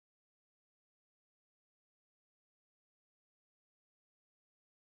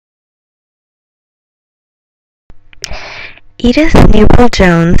Edith Wharton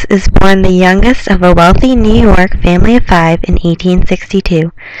Jones is born the youngest of a wealthy New York family of 5 in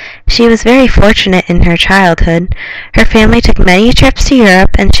 1862. She was very fortunate in her childhood. Her family took many trips to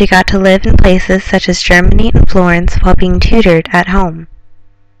Europe, and she got to live in places such as Germany and Florence while being tutored at home.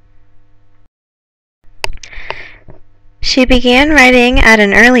 She began writing at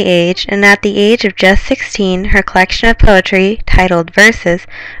an early age, and at the age of just 16, her collection of poetry, titled Verses,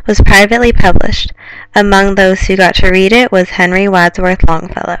 was privately published. Among those who got to read it was Henry Wadsworth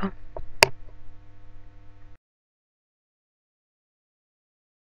Longfellow.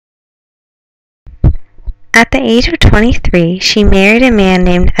 At the age of 23, she married a man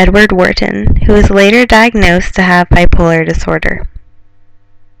named Edith Wharton, who was later diagnosed to have bipolar disorder.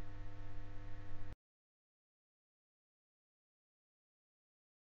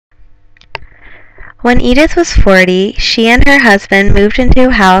 When Edith was 40, she and her husband moved into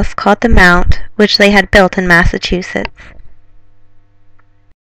a house called the Mount, which they had built in Massachusetts.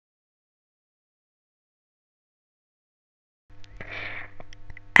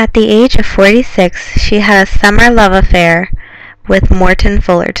 At the age of 46, she had a summer love affair with Morton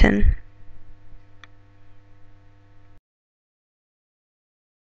Fullerton.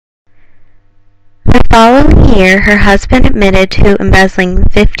 The following year, her husband admitted to embezzling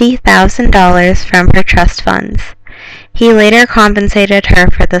 $50,000 from her trust funds. He later compensated her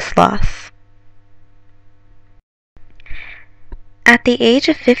for this loss. At the age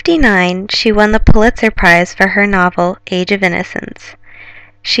of 59, she won the Pulitzer Prize for her novel, Age of Innocence.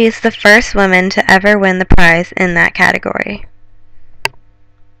 She is the first woman to ever win the prize in that category.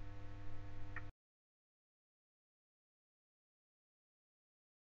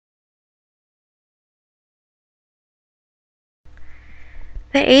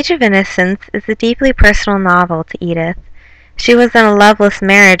 The Age of Innocence is a deeply personal novel to Edith. She was in a loveless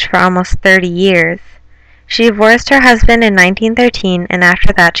marriage for almost 30 years. She divorced her husband in 1913, and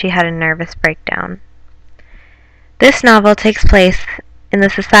after that she had a nervous breakdown. This novel takes place in the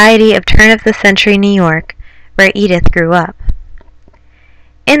society of turn-of-the-century New York, where Edith grew up.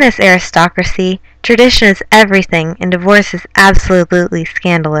 In this aristocracy, tradition is everything, and divorce is absolutely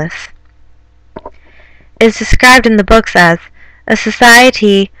scandalous. It is described in the books as a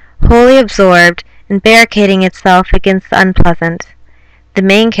society wholly absorbed in barricading itself against the unpleasant. The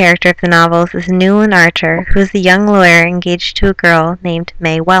main character of the novels is Newland Archer, who is a young lawyer engaged to a girl named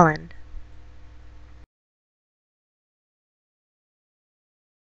May Welland.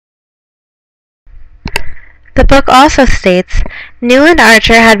 The book also states, Newland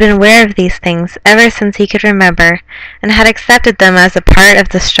Archer had been aware of these things ever since he could remember, and had accepted them as a part of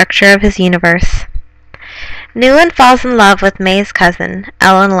the structure of his universe. Newland falls in love with May's cousin,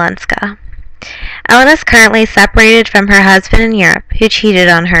 Ellen Lenska. Ellen is currently separated from her husband in Europe, who cheated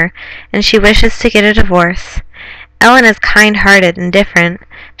on her, and she wishes to get a divorce. Ellen is kind-hearted and different.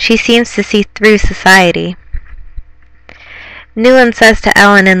 She seems to see through society. Newland says to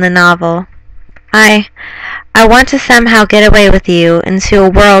Ellen in the novel, I want to somehow get away with you into a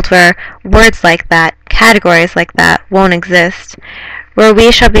world where words like that, categories like that, won't exist, where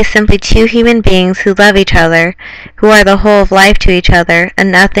we shall be simply two human beings who love each other, who are the whole of life to each other, and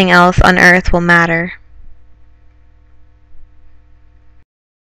nothing else on earth will matter.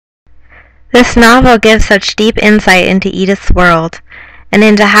 This novel gives such deep insight into Edith's world, and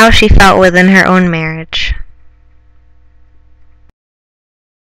into how she felt within her own marriage.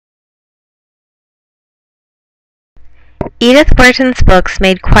 Edith Wharton's books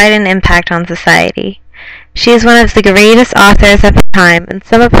made quite an impact on society. She is one of the greatest authors of her time, and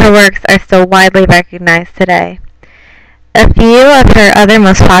some of her works are still widely recognized today. A few of her other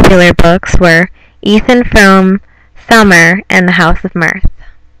most popular books were Ethan Frome, Summer, and The House of Mirth.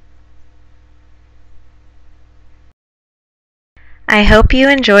 I hope you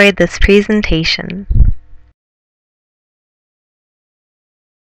enjoyed this presentation.